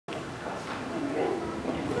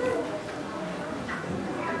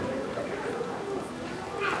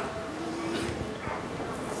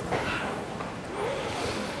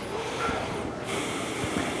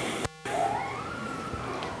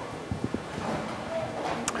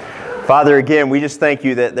Father, again, we just thank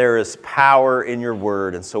you that there is power in your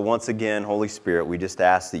word. And so once again, Holy Spirit, we just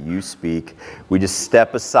ask that you speak. We just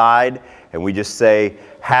step aside and we just say,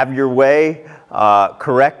 have your way.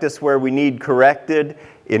 Correct us where we need corrected.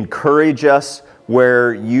 Encourage us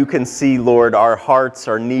where you can see, Lord, our hearts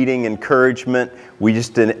are needing encouragement. We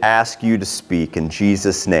just ask you to speak in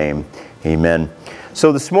Jesus' name. Amen.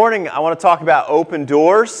 So this morning, I want to talk about open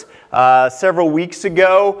doors. Several weeks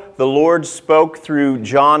ago, the Lord spoke through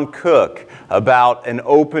John Cook about an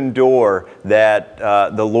open door that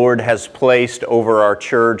the Lord has placed over our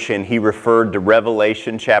church, and he referred to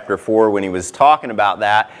Revelation chapter 4 when he was talking about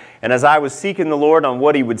that. And as I was seeking the Lord on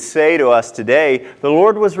what he would say to us today, the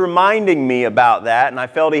Lord was reminding me about that, and I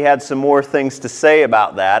felt he had some more things to say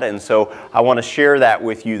about that, and so I want to share that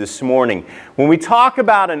with you this morning. When we talk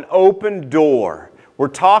about an open door, we're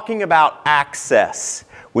talking about access.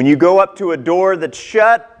 When you go up to a door that's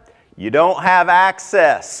shut, you don't have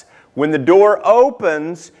access. When the door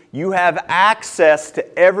opens, you have access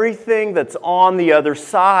to everything that's on the other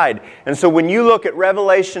side. And so when you look at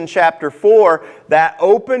Revelation chapter 4, that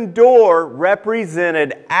open door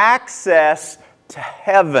represented access to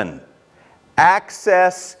heaven.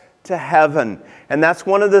 Access to heaven. And that's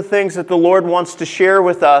one of the things that the Lord wants to share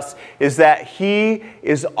with us, is that He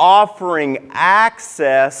is offering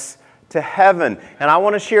access to heaven. And I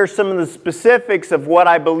want to share some of the specifics of what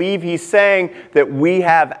I believe He's saying that we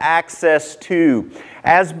have access to.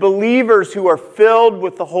 As believers who are filled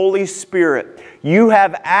with the Holy Spirit, you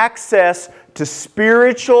have access to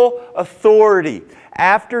spiritual authority.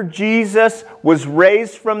 After Jesus was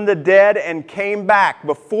raised from the dead and came back,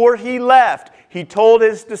 before He left, He told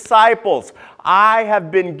His disciples, I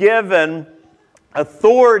have been given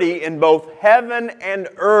authority in both heaven and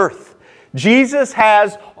earth. Jesus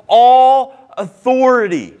has all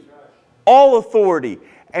authority. All authority.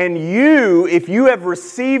 And you, if you have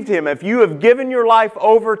received Him, if you have given your life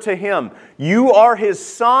over to Him, you are His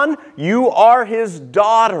son, you are His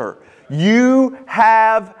daughter. You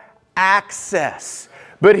have access.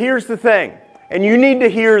 But here's the thing, and you need to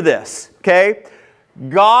hear this, okay?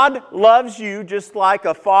 God loves you just like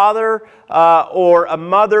a father or a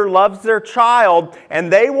mother loves their child,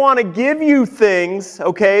 and they want to give you things,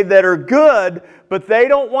 okay, that are good, but they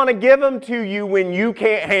don't want to give them to you when you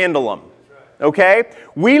can't handle them, okay?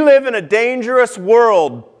 We live in a dangerous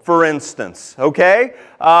world, for instance, okay?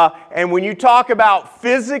 And when you talk about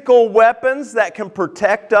physical weapons that can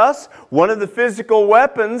protect us, one of the physical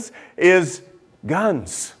weapons is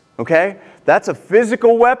guns, okay? That's a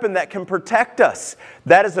physical weapon that can protect us.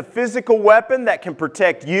 That is a physical weapon that can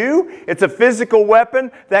protect you. It's a physical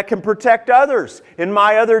weapon that can protect others. In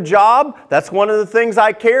my other job, that's one of the things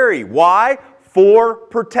I carry. Why? For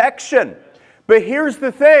protection. But here's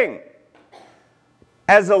the thing.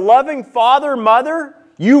 As a loving father, mother,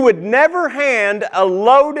 you would never hand a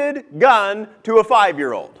loaded gun to a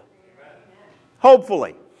 5-year-old.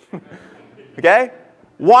 Hopefully. Okay?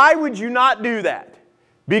 Why would you not do that?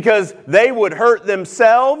 Because they would hurt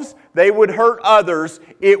themselves, they would hurt others.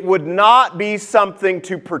 It would not be something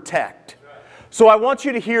to protect. So I want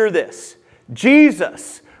you to hear this.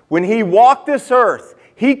 Jesus, when He walked this earth,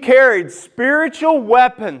 He carried spiritual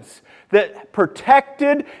weapons that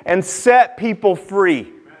protected and set people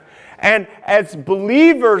free. And as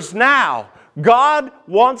believers now, God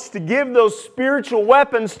wants to give those spiritual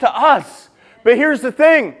weapons to us. But here's the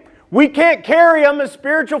thing. We can't carry them as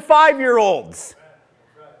spiritual 5-year-olds.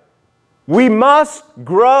 We must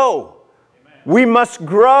grow. We must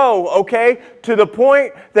grow, okay, to the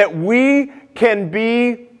point that we can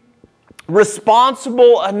be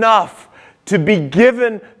responsible enough to be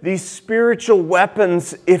given these spiritual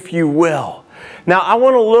weapons, if you will. Now, I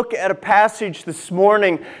want to look at a passage this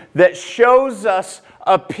morning that shows us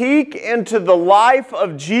a peek into the life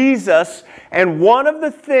of Jesus, and one of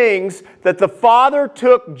the things that the Father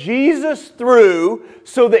took Jesus through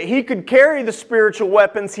so that He could carry the spiritual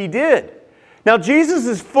weapons He did. Now, Jesus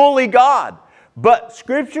is fully God, but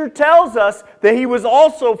Scripture tells us that He was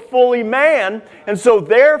also fully man, and so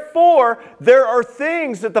therefore, there are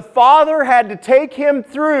things that the Father had to take Him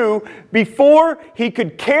through before He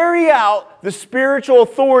could carry out the spiritual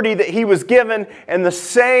authority that He was given, and the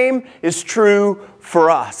same is true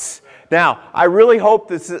for us. Now, I really hope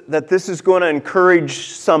that this is going to encourage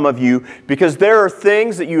some of you, because there are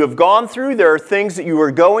things that you have gone through, there are things that you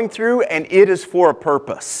are going through, and it is for a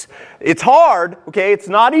purpose. It's hard, okay? It's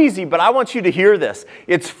not easy, but I want you to hear this.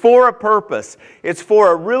 It's for a purpose. It's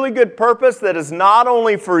for a really good purpose that is not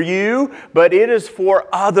only for you, but it is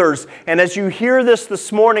for others. And as you hear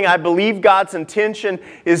this morning, I believe God's intention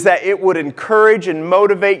is that it would encourage and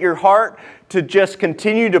motivate your heart to just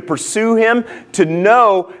continue to pursue Him, to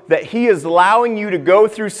know that He is allowing you to go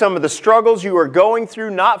through some of the struggles you are going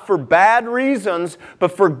through, not for bad reasons,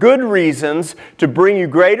 but for good reasons, to bring you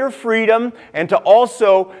greater freedom and to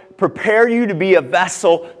also prepare you to be a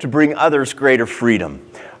vessel to bring others greater freedom.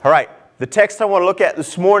 All right, the text I want to look at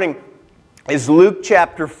this morning is Luke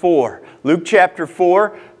chapter 4. Luke chapter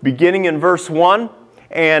 4, beginning in verse 1.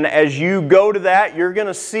 And as you go to that, you're going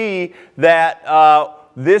to see that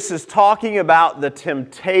this is talking about the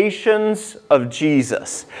temptations of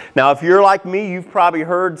Jesus. Now, if you're like me, you've probably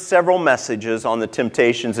heard several messages on the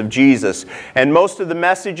temptations of Jesus. And most of the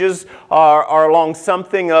messages are along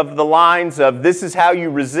something of the lines of, this is how you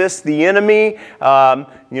resist the enemy.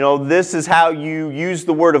 This is how you use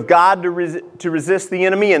the Word of God to resist the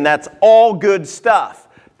enemy. And that's all good stuff.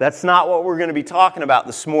 That's not what we're going to be talking about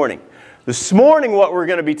this morning. This morning, what we're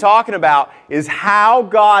going to be talking about is how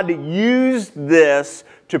God used this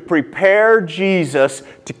to prepare Jesus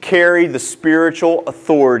to carry the spiritual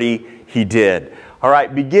authority He did. All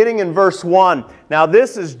right, beginning in verse 1. Now,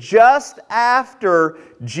 this is just after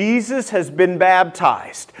Jesus has been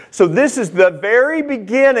baptized. So this is the very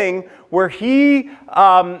beginning where He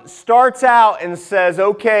starts out and says,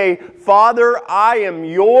 okay, Father, I am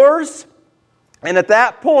yours. And at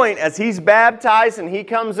that point, as He's baptized and He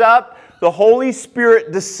comes up, the Holy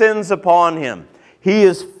Spirit descends upon Him. He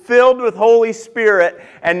is filled with Holy Spirit,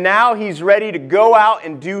 and now He's ready to go out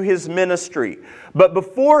and do His ministry. But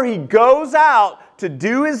before He goes out to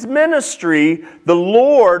do His ministry, the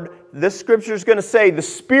Lord, this scripture is going to say, the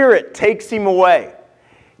Spirit takes Him away.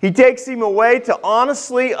 He takes Him away to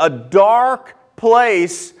honestly a dark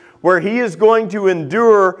place where He is going to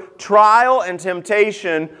endure trial and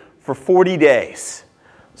temptation for 40 days.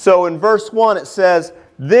 So in verse 1 it says,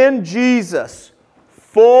 then Jesus,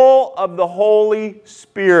 full of the Holy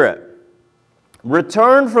Spirit,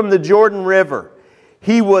 returned from the Jordan River.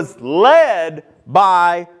 He was led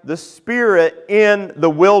by the Spirit in the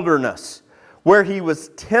wilderness, where He was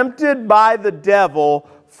tempted by the devil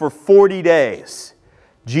for 40 days.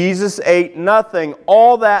 Jesus ate nothing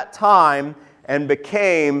all that time and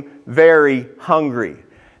became very hungry.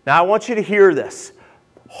 Now I want you to hear this.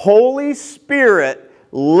 Holy Spirit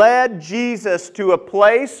led Jesus to a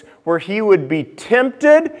place where He would be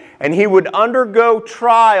tempted and He would undergo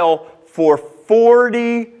trial for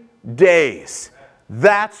 40 days.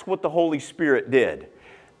 That's what the Holy Spirit did.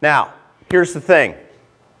 Now, here's the thing.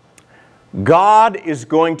 God is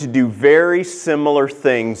going to do very similar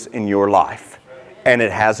things in your life, and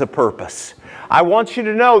it has a purpose. I want you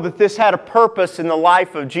to know that this had a purpose in the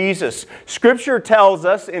life of Jesus. Scripture tells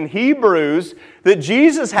us in Hebrews that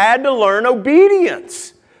Jesus had to learn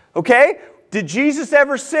obedience. Okay? Did Jesus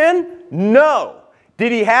ever sin? No.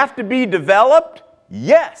 Did He have to be developed?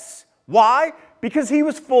 Yes. Why? Because He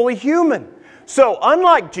was fully human. So,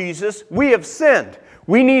 unlike Jesus, we have sinned.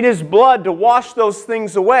 We need His blood to wash those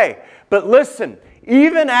things away. But listen,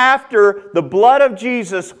 even after the blood of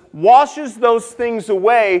Jesus washes those things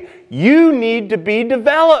away, you need to be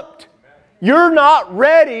developed. You're not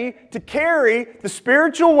ready to carry the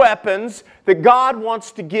spiritual weapons that God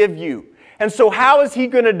wants to give you. And so how is He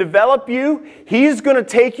going to develop you? He's going to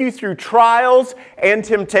take you through trials and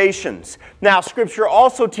temptations. Now, Scripture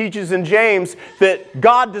also teaches in James that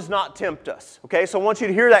God does not tempt us. Okay, so I want you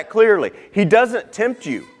to hear that clearly. He doesn't tempt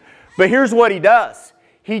you. But here's what He does.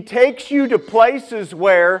 He takes you to places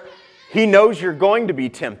where He knows you're going to be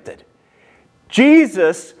tempted.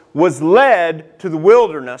 Jesus was led to the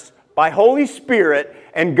wilderness by Holy Spirit,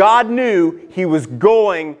 and God knew He was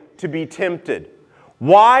going to be tempted.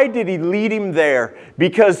 Why did He lead Him there?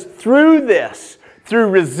 Because through this,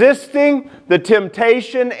 through resisting the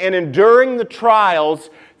temptation and enduring the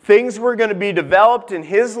trials, things were going to be developed in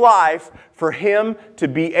His life for Him to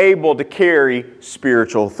be able to carry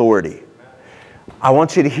spiritual authority. I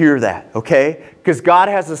want you to hear that, okay? Because God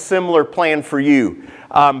has a similar plan for you.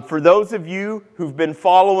 For those of you who've been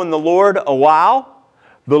following the Lord a while,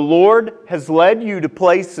 the Lord has led you to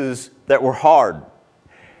places that were hard.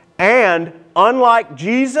 And unlike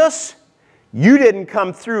Jesus, you didn't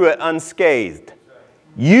come through it unscathed.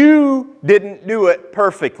 You didn't do it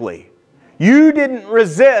perfectly. You didn't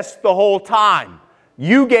resist the whole time.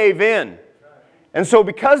 You gave in. And so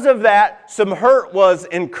because of that, some hurt was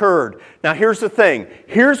incurred. Now here's the thing.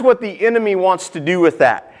 Here's what the enemy wants to do with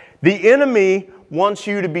that. The enemy wants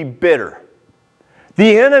you to be bitter.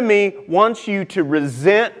 The enemy wants you to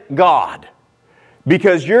resent God.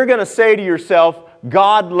 Because you're going to say to yourself,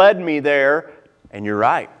 God led me there, and you're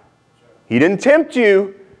right. He didn't tempt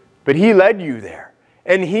you, but He led you there.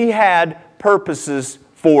 And He had purposes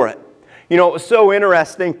for it. You know, it was so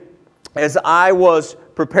interesting. As I was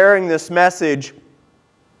preparing this message,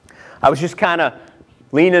 I was just kind of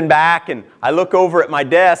leaning back, and I look over at my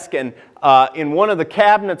desk, and in one of the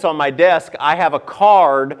cabinets on my desk, I have a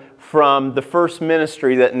card from the first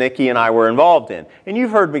ministry that Nikki and I were involved in. And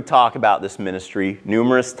you've heard me talk about this ministry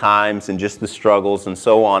numerous times and just the struggles and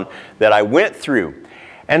so on that I went through.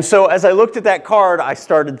 And so as I looked at that card, I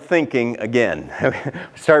started thinking again. I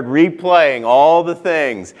started replaying all the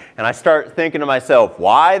things, and I start thinking to myself,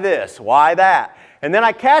 why this? Why that? And then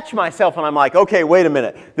I catch myself and I'm like, okay, wait a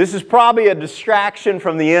minute. This is probably a distraction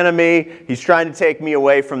from the enemy. He's trying to take me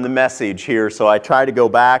away from the message here. So I try to go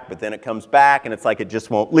back, but then it comes back and it's like it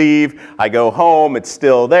just won't leave. I go home, it's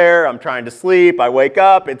still there. I'm trying to sleep. I wake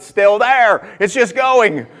up, it's still there. It's just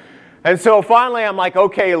going. And so finally I'm like,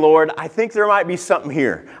 okay, Lord, I think there might be something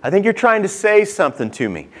here. I think you're trying to say something to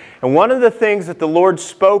me. And one of the things that the Lord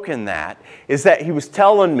spoke in that is that He was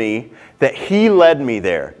telling me that He led me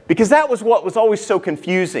there. Because that was what was always so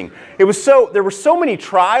confusing. There were so many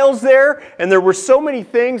trials there, and there were so many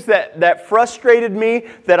things that frustrated me,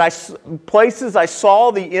 places I saw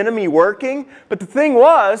the enemy working. But the thing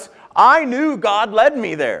was, I knew God led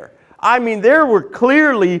me there. I mean, there were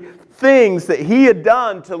clearly things that He had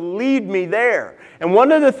done to lead me there. And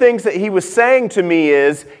one of the things that He was saying to me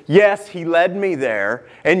is, yes, He led me there,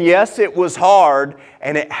 and yes, it was hard,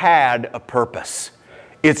 and it had a purpose.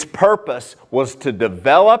 Its purpose was to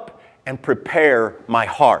develop and prepare my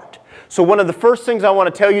heart. So one of the first things I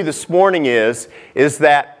want to tell you this morning is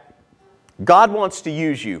that God wants to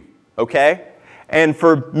use you, okay? And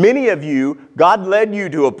for many of you, God led you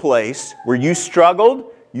to a place where you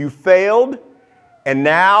struggled, you failed, and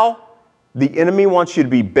now the enemy wants you to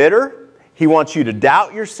be bitter. He wants you to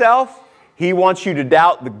doubt yourself. He wants you to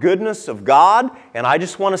doubt the goodness of God. And I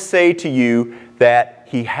just want to say to you that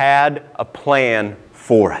He had a plan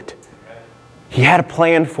for it. He had a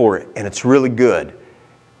plan for it, and it's really good.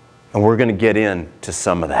 And we're going to get into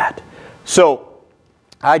some of that. So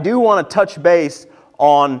I do want to touch base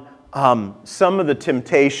on some of the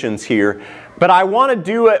temptations here, but I want to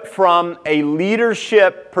do it from a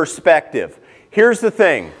leadership perspective. Here's the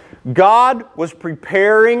thing. God was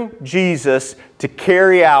preparing Jesus to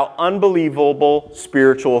carry out unbelievable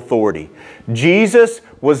spiritual authority. Jesus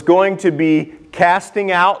was going to be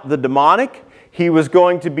casting out the demonic. He was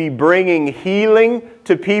going to be bringing healing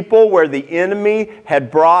to people where the enemy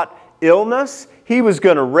had brought illness. He was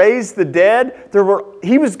going to raise the dead.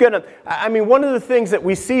 One of the things that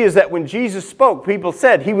we see is that when Jesus spoke, people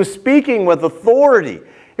said He was speaking with authority.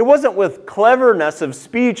 It wasn't with cleverness of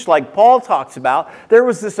speech like Paul talks about. There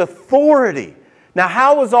was this authority. Now,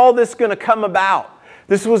 how was all this going to come about?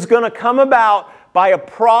 This was going to come about by a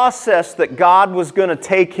process that God was going to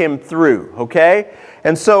take him through, okay?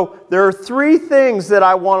 And so there are three things that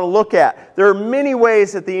I want to look at. There are many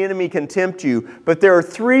ways that the enemy can tempt you, but there are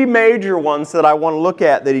three major ones that I want to look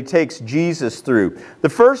at that he takes Jesus through. The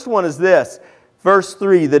first one is this. Verse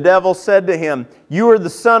 3, the devil said to him, "You are the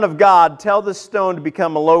Son of God. Tell this stone to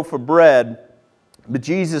become a loaf of bread." But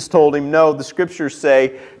Jesus told him, "No, the Scriptures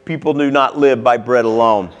say people do not live by bread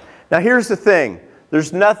alone." Now here's the thing.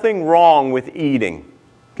 There's nothing wrong with eating.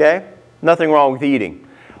 Okay? Nothing wrong with eating.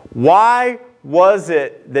 Why was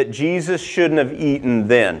it that Jesus shouldn't have eaten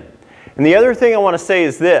then? And the other thing I want to say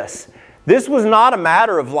is this. This was not a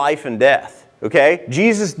matter of life and death. Okay?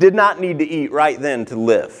 Jesus did not need to eat right then to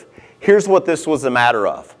live. Here's what this was a matter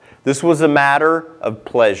of. This was a matter of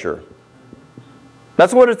pleasure.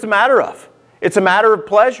 That's what it's a matter of. It's a matter of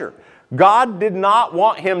pleasure. God did not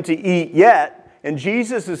want him to eat yet, and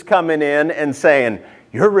Jesus is coming in and saying,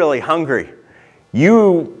 "You're really hungry.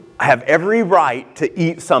 You have every right to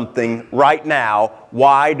eat something right now.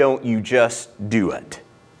 Why don't you just do it?"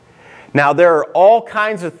 Now, there are all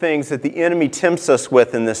kinds of things that the enemy tempts us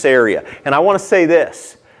with in this area. And I want to say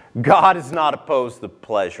this. God is not opposed to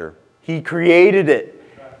pleasure. He created it.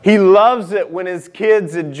 He loves it when His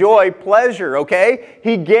kids enjoy pleasure, okay?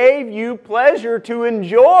 He gave you pleasure to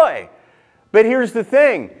enjoy. But here's the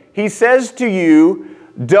thing. He says to you,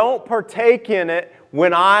 don't partake in it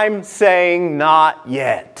when I'm saying not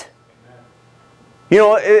yet. You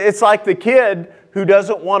know, it's like the kid who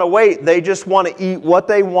doesn't want to wait. They just want to eat what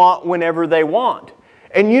they want whenever they want.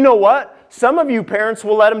 And you know what? Some of you parents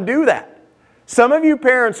will let them do that. Some of you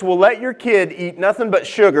parents will let your kid eat nothing but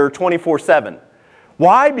sugar 24/7.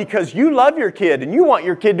 Why? Because you love your kid and you want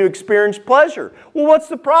your kid to experience pleasure. Well, what's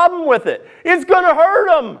the problem with it? It's going to hurt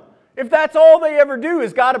them. If that's all they ever do,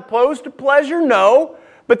 is God opposed to pleasure? No.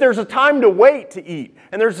 But there's a time to wait to eat.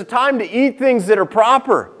 And there's a time to eat things that are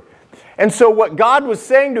proper. And so what God was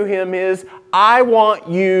saying to him is, I want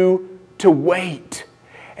you to wait.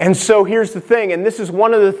 And so here's the thing, and this is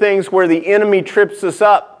one of the things where the enemy trips us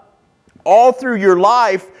up. All through your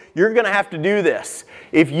life, you're going to have to do this.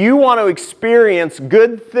 If you want to experience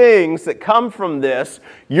good things that come from this,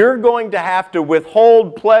 you're going to have to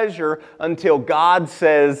withhold pleasure until God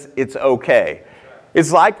says it's okay.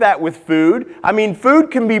 It's like that with food. I mean,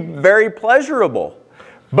 food can be very pleasurable.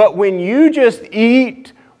 But when you just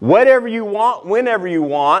eat whatever you want, whenever you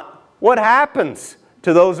want, what happens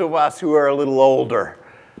to those of us who are a little older?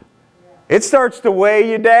 It starts to weigh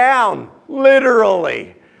you down,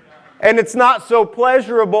 literally. And it's not so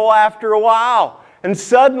pleasurable after a while. And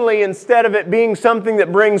suddenly, instead of it being something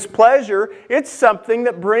that brings pleasure, it's something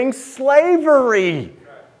that brings slavery.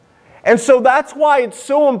 And so that's why it's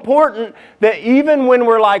so important that even when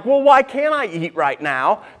we're like, well, why can't I eat right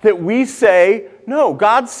now? That we say, no,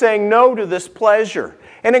 God's saying no to this pleasure.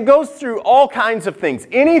 And it goes through all kinds of things.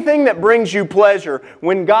 Anything that brings you pleasure,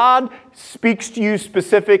 when God speaks to you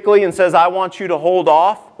specifically and says, I want you to hold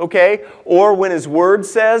off, okay? Or when His Word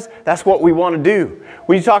says, that's what we want to do.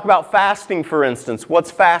 When you talk about fasting, for instance,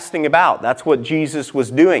 what's fasting about? That's what Jesus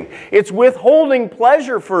was doing. It's withholding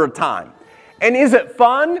pleasure for a time. And is it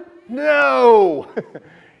fun? No!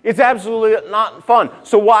 It's absolutely not fun.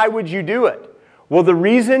 So why would you do it? Well, the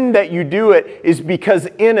reason that you do it is because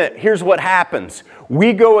in it, here's what happens.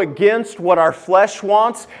 We go against what our flesh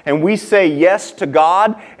wants and we say yes to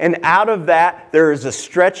God, and out of that there is a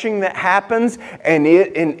stretching that happens, and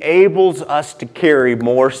it enables us to carry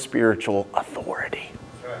more spiritual authority.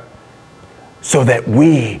 So that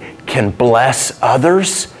we can bless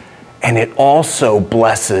others, and it also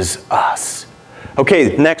blesses us.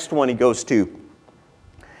 Okay, the next one he goes to.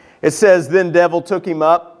 It says, then devil took him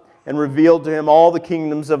up and revealed to him all the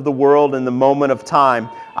kingdoms of the world in the moment of time.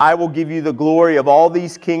 I will give you the glory of all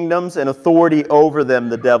these kingdoms and authority over them,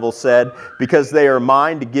 the devil said, because they are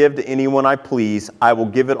mine to give to anyone I please. I will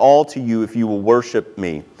give it all to you if you will worship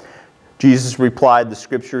me. Jesus replied, the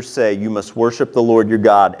Scriptures say, you must worship the Lord your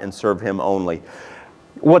God and serve Him only.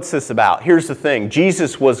 What's this about? Here's the thing.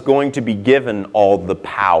 Jesus was going to be given all the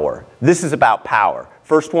power. This is about power.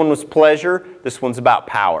 First one was pleasure. This one's about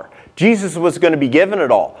power. Jesus was going to be given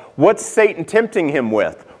it all. What's Satan tempting him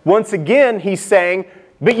with? Once again, he's saying,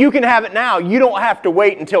 but you can have it now. You don't have to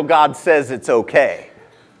wait until God says it's okay.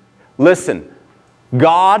 Listen,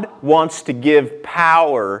 God wants to give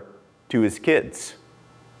power to His kids,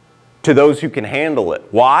 to those who can handle it.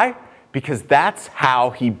 Why? Because that's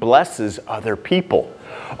how He blesses other people.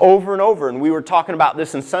 Over and over, and we were talking about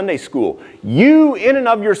this in Sunday school. You, in and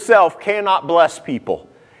of yourself, cannot bless people.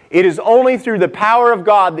 It is only through the power of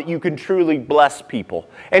God that you can truly bless people.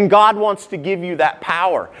 And God wants to give you that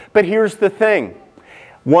power. But here's the thing.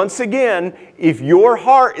 Once again, if your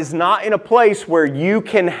heart is not in a place where you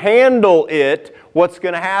can handle it, what's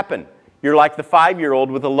going to happen? You're like the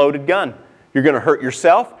 5-year-old with a loaded gun. You're going to hurt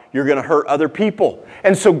yourself. You're going to hurt other people.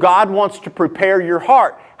 And so God wants to prepare your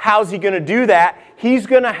heart. How's He going to do that? He's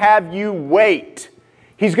going to have you wait.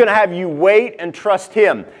 He's going to have you wait and trust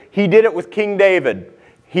Him. He did it with King David.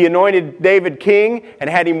 He anointed David king and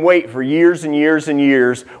had him wait for years and years and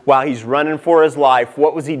years while he's running for his life.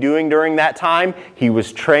 What was he doing during that time? He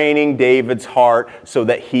was training David's heart so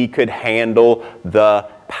that he could handle the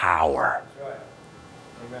power.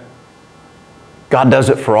 Amen. God does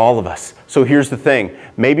it for all of us. So here's the thing.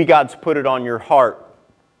 Maybe God's put it on your heart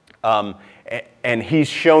and He's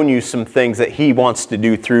shown you some things that He wants to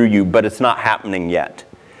do through you, but it's not happening yet.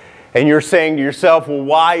 And you're saying to yourself, well,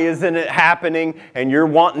 why isn't it happening? And you're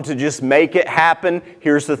wanting to just make it happen.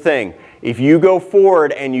 Here's the thing. If you go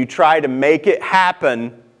forward and you try to make it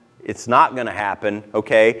happen, it's not going to happen,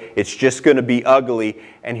 okay? It's just going to be ugly.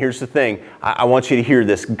 And here's the thing. I want you to hear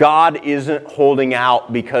this. God isn't holding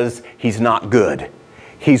out because He's not good.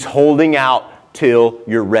 He's holding out till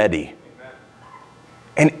you're ready.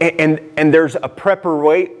 And there's a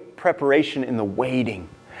preparation in the waiting.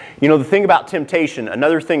 You know, the thing about temptation,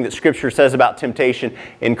 another thing that Scripture says about temptation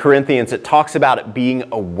in Corinthians, it talks about it being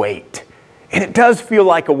a weight. And it does feel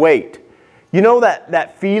like a weight. You know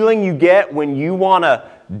that feeling you get when you want to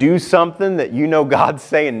do something that you know God's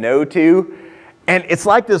saying no to? And it's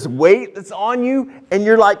like this weight that's on you, and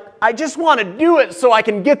you're like, I just want to do it so I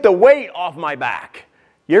can get the weight off my back.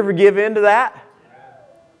 You ever give in to that?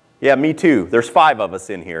 Yeah, me too. There's 5 of us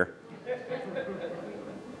in here.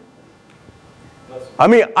 I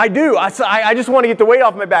mean, I do. I just want to get the weight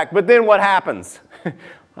off my back. But then what happens?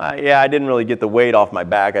 Yeah, I didn't really get the weight off my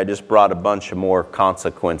back. I just brought a bunch of more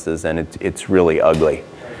consequences, and it's really ugly.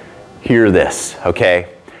 Hear this,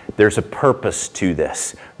 okay? There's a purpose to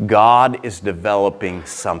this. God is developing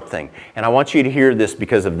something. And I want you to hear this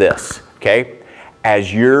because of this, okay?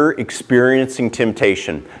 as you're experiencing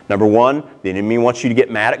temptation, number one, the enemy wants you to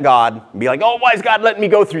get mad at God and be like, oh, why is God letting me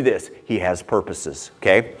go through this? He has purposes,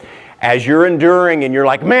 okay? As you're enduring and you're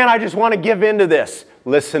like, man, I just want to give in to this.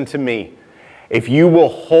 Listen to me. If you will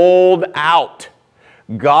hold out,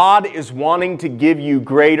 God is wanting to give you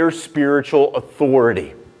greater spiritual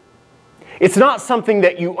authority. It's not something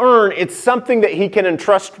that you earn, it's something that He can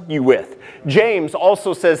entrust you with. James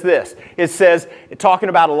also says this. It says, talking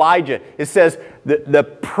about Elijah, it says, the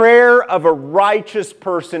prayer of a righteous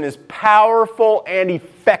person is powerful and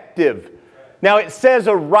effective. Now it says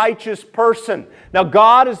a righteous person. Now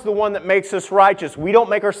God is the one that makes us righteous. We don't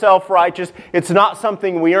make ourselves righteous. It's not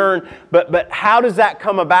something we earn. But how does that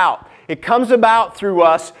come about? It comes about through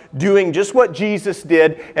us doing just what Jesus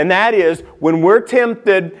did, and that is when we're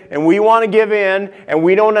tempted and we want to give in and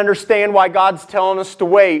we don't understand why God's telling us to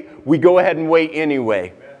wait, we go ahead and wait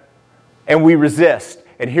anyway. And we resist.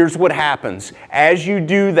 And here's what happens. As you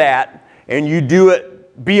do that and you do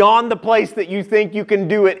it beyond the place that you think you can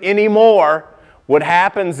do it anymore, what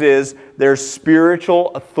happens is there's spiritual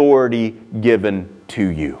authority given to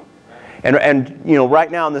you. And you know,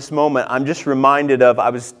 right now in this moment, I'm just reminded of,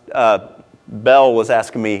 Belle was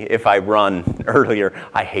asking me if I run earlier.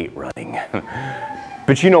 I hate running.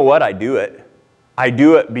 But you know what? I do it. I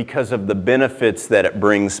do it because of the benefits that it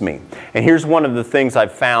brings me. And here's one of the things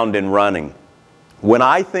I've found in running. When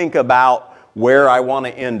I think about where I want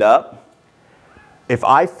to end up, if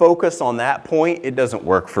I focus on that point, it doesn't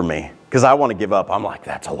work for me. Because I want to give up. I'm like,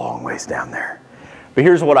 that's a long ways down there. But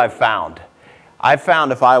here's what I've found. I've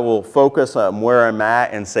found if I will focus on where I'm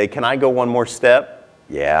at and say, can I go one more step?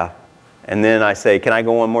 Yeah. And then I say, can I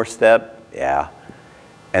go one more step? Yeah.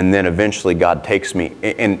 And then eventually God takes me.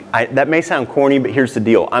 And that may sound corny, but here's the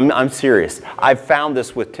deal. I'm serious. I've found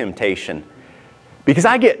this with temptation. Because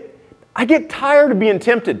I get tired of being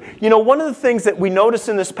tempted. You know, one of the things that we notice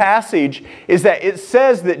in this passage is that it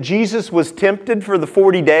says that Jesus was tempted for the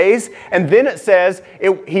 40 days, and then it says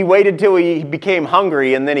he waited till he became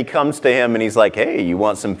hungry, and then he comes to him and he's like, hey, you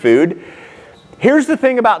want some food? Here's the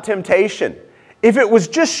thing about temptation. If it was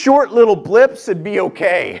just short little blips, it'd be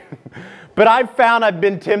okay. But I've found I've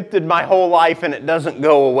been tempted my whole life and it doesn't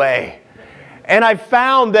go away. And I've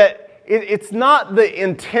found that it's not the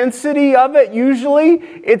intensity of it usually.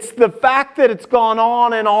 It's the fact that it's gone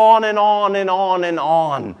on and on and on and on and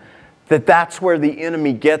on. That's where the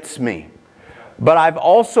enemy gets me. But I've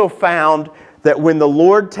also found that when the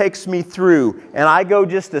Lord takes me through and I go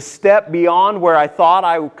just a step beyond where I thought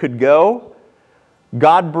I could go,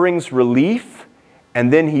 God brings relief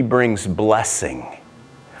and then He brings blessing.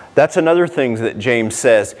 That's another thing that James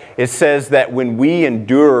says. It says that when we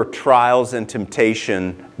endure trials and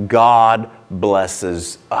temptation, God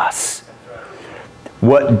blesses us.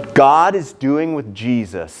 What God is doing with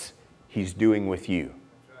Jesus, He's doing with you.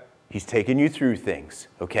 He's taking you through things,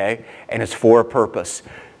 okay? And it's for a purpose.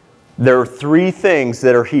 There are three things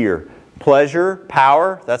that are here. Pleasure,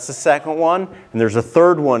 power, that's the second one. And there's a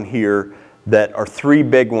third one here that are three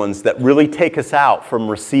big ones that really take us out from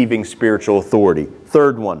receiving spiritual authority.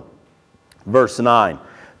 Third one, verse 9.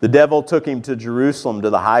 The devil took him to Jerusalem to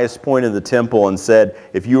the highest point of the temple and said,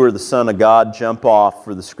 if you are the Son of God, jump off,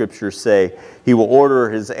 for the Scriptures say, He will order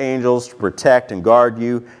His angels to protect and guard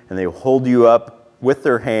you, and they will hold you up with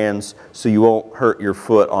their hands so you won't hurt your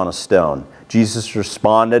foot on a stone. Jesus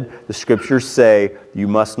responded, the Scriptures say, you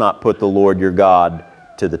must not put the Lord your God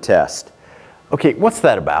to the test. Okay, what's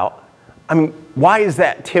that about? I mean, why is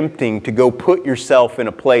that tempting to go put yourself in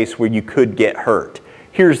a place where you could get hurt?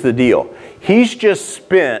 Here's the deal. He's just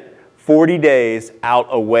spent 40 days out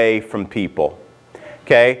away from people.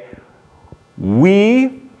 Okay?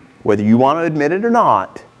 We, whether you want to admit it or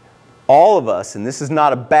not, all of us, and this is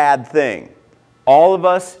not a bad thing, all of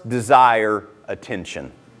us desire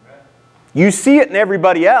attention. You see it in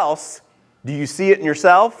everybody else. Do you see it in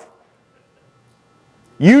yourself?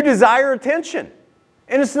 You desire attention.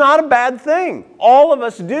 And it's not a bad thing. All of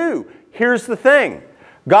us do. Here's the thing.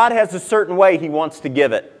 God has a certain way He wants to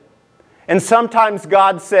give it. And sometimes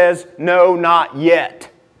God says, no, not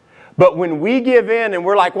yet. But when we give in and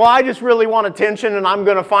we're like, well, I just really want attention and I'm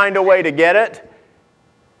going to find a way to get it,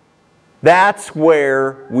 that's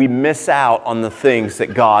where we miss out on the things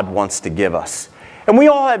that God wants to give us. And we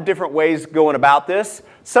all have different ways going about this.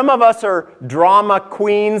 Some of us are drama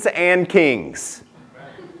queens and kings.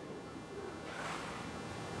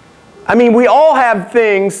 I mean, we all have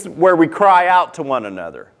things where we cry out to one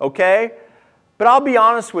another, okay? But I'll be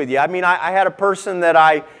honest with you. I mean, I had a person that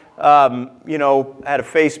I, had a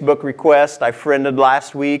Facebook request I friended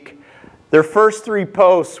last week. Their first 3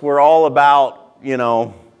 posts were all about,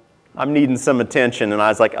 I'm needing some attention. And I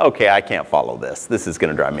was like, okay, I can't follow this. This is going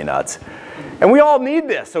to drive me nuts. And we all need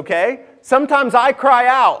this, okay? Sometimes I cry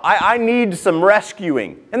out. I need some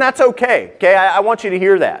rescuing. And that's okay, okay? I want you to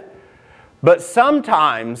hear that. But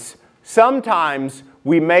sometimes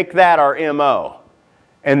we make that our MO.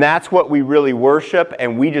 And that's what we really worship,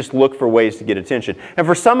 and we just look for ways to get attention. And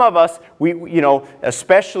for some of us,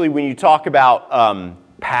 especially when you talk about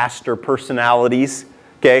pastor personalities,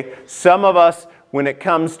 okay? Some of us, when it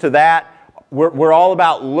comes to that, we're all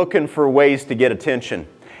about looking for ways to get attention.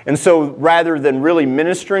 And so rather than really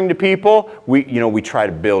ministering to people, we try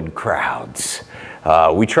to build crowds.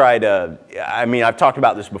 We try to, I've talked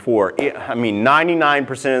about this before.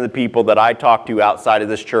 99% of the people that I talk to outside of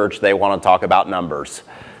this church, they want to talk about numbers.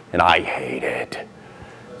 And I hate it.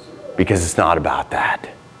 Because it's not about that.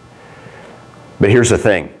 But here's the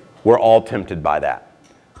thing. We're all tempted by that.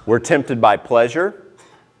 We're tempted by pleasure.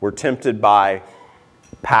 We're tempted by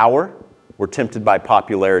power. We're tempted by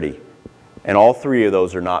popularity. And all three of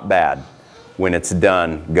those are not bad when it's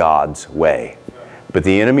done God's way. But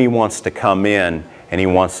the enemy wants to come in and he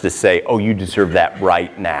wants to say, oh, you deserve that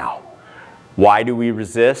right now. Why do we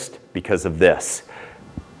resist? Because of this.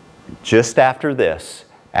 Just after this,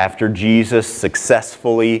 after Jesus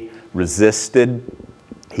successfully resisted,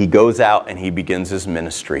 he goes out and he begins his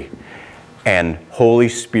ministry. And Holy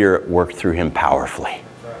Spirit worked through him powerfully.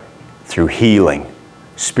 Through healing.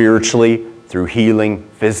 Spiritually, through healing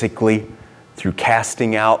physically, through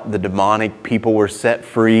casting out the demonic, people were set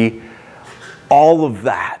free. All of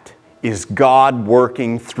that is God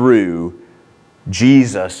working through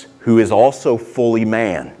Jesus, who is also fully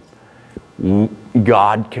man.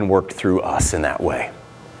 God can work through us in that way.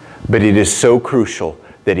 But it is so crucial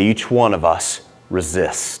that each one of us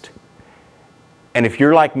resist. And if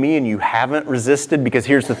you're like me and you haven't resisted, because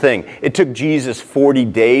here's the thing, it took Jesus 40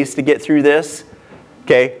 days to get through this.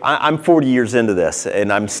 Okay, I'm 40 years into this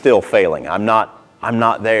and I'm still failing. I'm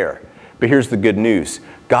not there. But here's the good news.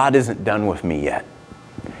 God isn't done with me yet.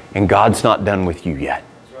 And God's not done with you yet.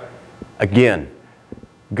 Again,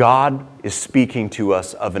 God is speaking to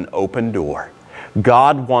us of an open door.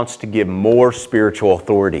 God wants to give more spiritual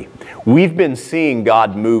authority. We've been seeing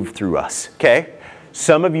God move through us, okay?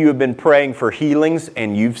 Some of you have been praying for healings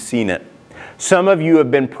and you've seen it. Some of you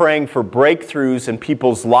have been praying for breakthroughs in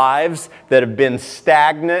people's lives that have been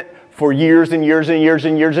stagnant for years and years and years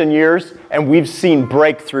and years and years, and we've seen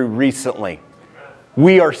breakthrough recently.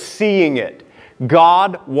 We are seeing it.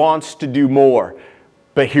 God wants to do more.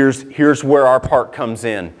 But here's where our part comes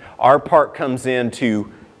in. Our part comes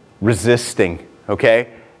into resisting,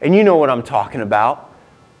 okay? And you know what I'm talking about.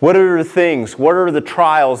 What are the things, what are the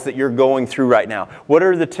trials that you're going through right now? What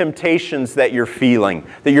are the temptations that you're feeling,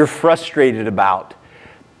 that you're frustrated about?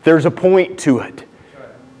 There's a point to it.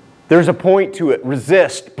 There's a point to it.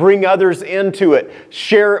 Resist. Bring others into it.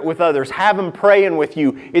 Share it with others. Have them praying with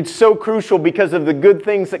you. It's so crucial because of the good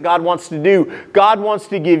things that God wants to do. God wants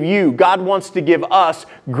to give you, God wants to give us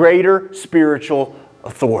greater spiritual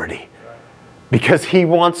authority. Because He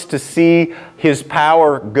wants to see His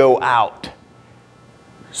power go out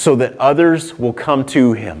so that others will come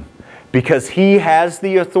to Him. Because He has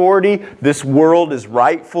the authority. This world is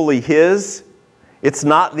rightfully His. It's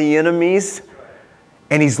not the enemy's.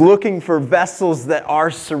 And He's looking for vessels that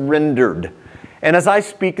are surrendered. And as I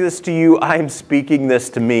speak this to you, I am speaking this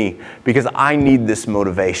to me because I need this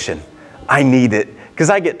motivation. I need it because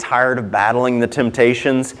I get tired of battling the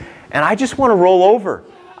temptations and I just want to roll over.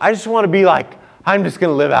 I just want to be like, I'm just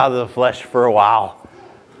going to live out of the flesh for a while.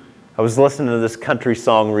 I was listening to this country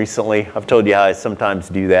song recently. I've told you how I sometimes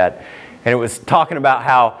do that. And it was talking about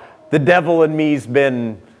how the devil in me's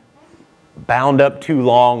been bound up too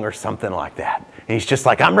long or something like that. And he's just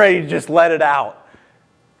like, I'm ready to just let it out.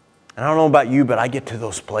 And I don't know about you, but I get to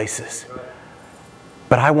those places.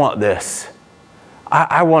 But I want this.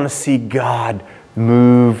 I want to see God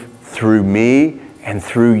move through me and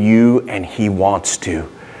through you, and He wants to.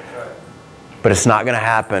 But it's not going to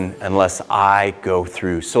happen unless I go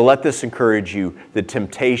through. So let this encourage you. The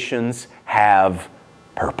temptations have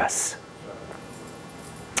purpose.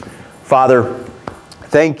 Father,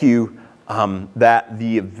 thank you that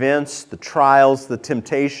the events, the trials, the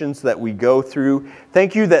temptations that we go through,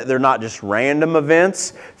 thank you that they're not just random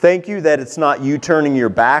events. Thank you that it's not you turning your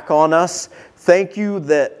back on us. Thank you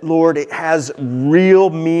that, Lord, it has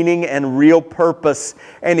real meaning and real purpose,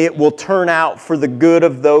 and it will turn out for the good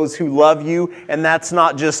of those who love you. And that's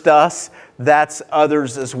not just us, that's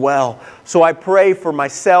others as well. So I pray for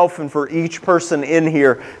myself and for each person in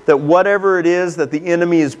here that whatever it is that the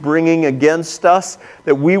enemy is bringing against us,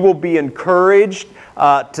 that we will be encouraged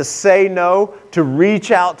to say no, to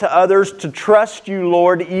reach out to others, to trust you,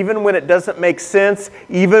 Lord, even when it doesn't make sense,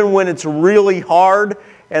 even when it's really hard,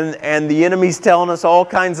 and the enemy's telling us all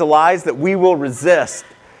kinds of lies, that we will resist,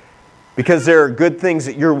 because there are good things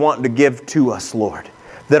that you're wanting to give to us, Lord.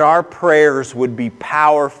 That our prayers would be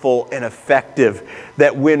powerful and effective,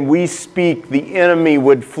 that when we speak, the enemy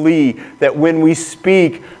would flee, that when we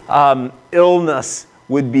speak, illness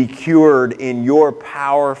would be cured in your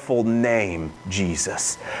powerful name,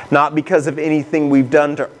 Jesus. Not because of anything we've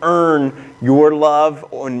done to earn your love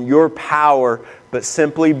and your power, but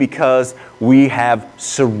simply because we have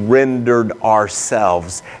surrendered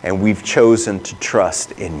ourselves and we've chosen to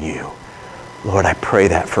trust in you. Lord, I pray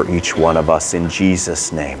that for each one of us in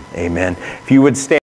Jesus' name. Amen. If you would stand.